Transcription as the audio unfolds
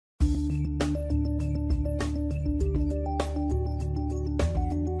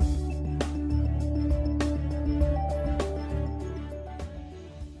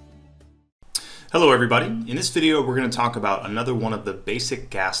Hello everybody. In this video we're going to talk about another one of the basic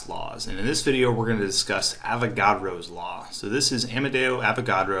gas laws, and in this video we're going to discuss Avogadro's law. So this is Amadeo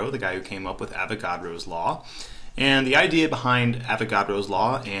Avogadro, the guy who came up with Avogadro's law. And the idea behind Avogadro's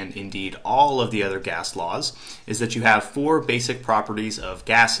law, and indeed all of the other gas laws, is that you have four basic properties of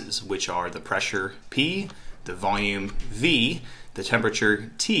gases, which are the pressure P, the volume V, the temperature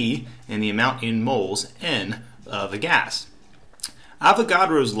T, and the amount in moles N of a gas.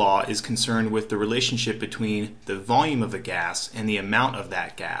 Avogadro's law is concerned with the relationship between the volume of a gas and the amount of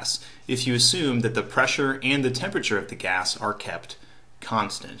that gas if you assume that the pressure and the temperature of the gas are kept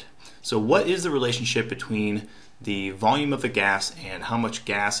constant. So what is the relationship between the volume of a gas and how much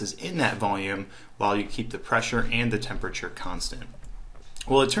gas is in that volume while you keep the pressure and the temperature constant?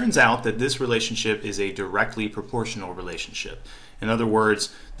 Well, it turns out that this relationship is a directly proportional relationship. In other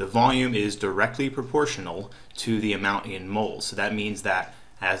words, the volume is directly proportional to the amount in moles. So that means that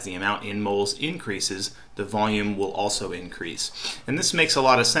as the amount in moles increases, the volume will also increase. And this makes a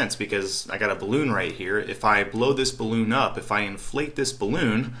lot of sense because I got a balloon right here. If I blow this balloon up, if I inflate this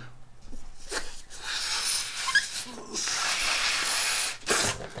balloon,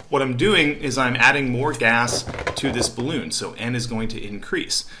 what I'm doing is I'm adding more gas to this balloon, so N is going to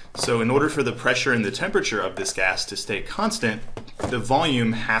increase. So in order for the pressure and the temperature of this gas to stay constant, the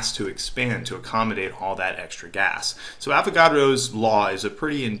volume has to expand to accommodate all that extra gas. So Avogadro's law is a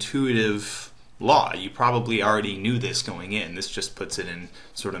pretty intuitive law. You probably already knew this going in. This just puts it in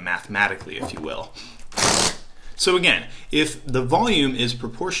sort of mathematically, if you will. So again, if the volume is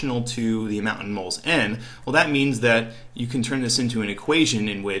proportional to the amount in moles N, well that means that you can turn this into an equation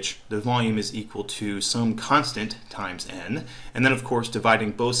in which the volume is equal to some constant times N, and then of course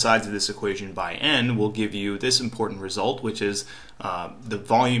dividing both sides of this equation by N will give you this important result, which is the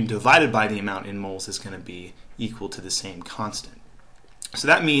volume divided by the amount in moles is going to be equal to the same constant. So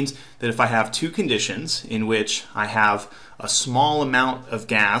that means that if I have two conditions in which I have a small amount of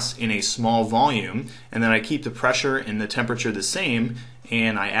gas in a small volume, and then I keep the pressure and the temperature the same,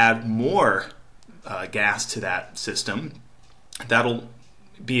 and I add more gas to that system, that'll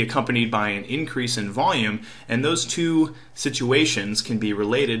be accompanied by an increase in volume, and those two situations can be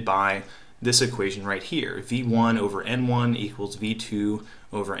related by this equation right here. V1 over N1 equals V2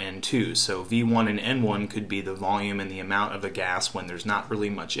 over N2. So V1 and N1 could be the volume and the amount of a gas when there's not really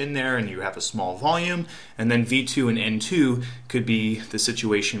much in there and you have a small volume. And then V2 and N2 could be the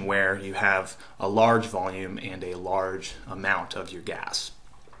situation where you have a large volume and a large amount of your gas.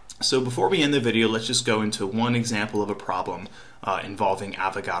 So before we end the video, let's just go into one example of a problem involving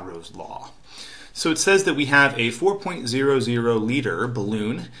Avogadro's law. So it says that we have a 4.00 liter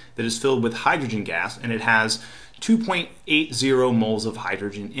balloon that is filled with hydrogen gas, and it has 2.80 moles of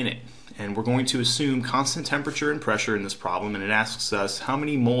hydrogen in it. And we're going to assume constant temperature and pressure in this problem, and it asks us how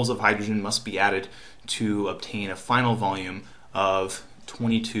many moles of hydrogen must be added to obtain a final volume of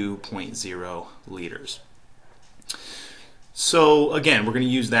 22.0 liters. So again, we're going to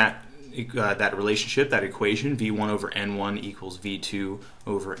use that relationship, that equation, V1 over N1 equals V2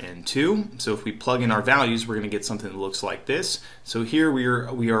 over N2. So if we plug in our values, we're going to get something that looks like this. So here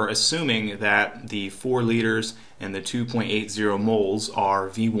we are assuming that the 4 liters and the 2.80 moles are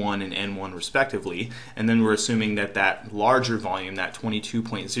V1 and N1 respectively, and then we're assuming that that larger volume, that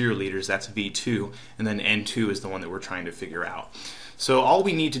 22.0 liters, that's V2, and then N2 is the one that we're trying to figure out. So all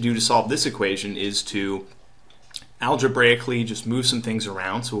we need to do to solve this equation is to algebraically just move some things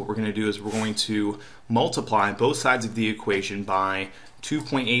around. So what we're going to do is we're going to multiply both sides of the equation by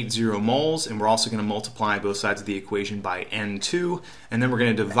 2.80 moles, and we're also going to multiply both sides of the equation by N2, and then we're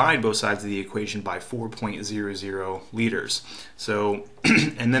going to divide both sides of the equation by 4.00 liters. So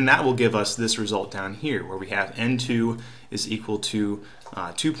and then that will give us this result down here where we have N2 is equal to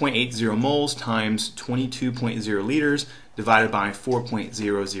 2.80 moles times 22.0 liters divided by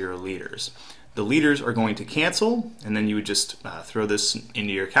 4.00 liters. The liters are going to cancel, and then you would just throw this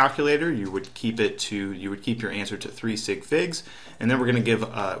into your calculator. You would keep your answer to 3 sig figs, and then we're going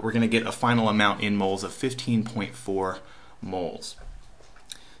to get a final amount in moles of 15.4 moles.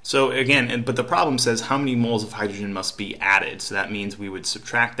 So again, but the problem says how many moles of hydrogen must be added. So that means we would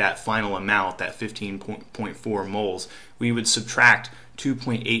subtract that final amount, that 15.4 moles. We would subtract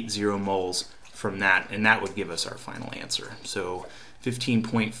 2.80 moles from that, and that would give us our final answer. So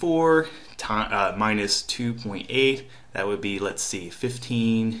 15.4 minus 2.8, that would be, let's see,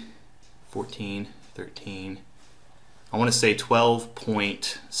 15, 14, 13, I want to say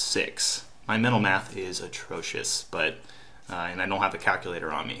 12.6. My mental math is atrocious, but and I don't have a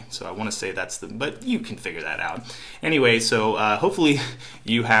calculator on me, so I want to say that's the, but you can figure that out. Anyway, so hopefully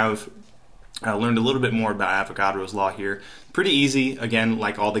you have I learned a little bit more about Avogadro's law here. Pretty easy, again,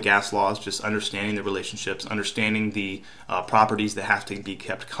 like all the gas laws, just understanding the relationships, understanding the properties that have to be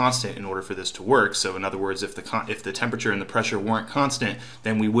kept constant in order for this to work. So in other words, if the temperature and the pressure weren't constant,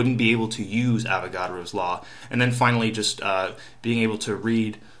 then we wouldn't be able to use Avogadro's law. And then finally, just being able to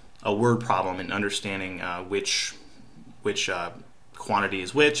read a word problem and understanding which quantity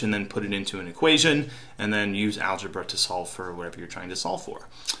is which, and then put it into an equation, and then use algebra to solve for whatever you're trying to solve for.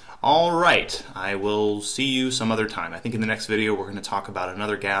 All right, I will see you some other time. I think in the next video we're going to talk about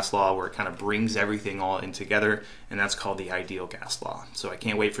another gas law where it kind of brings everything all in together, and that's called the ideal gas law. So I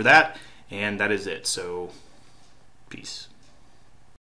can't wait for that, and that is it. So, peace.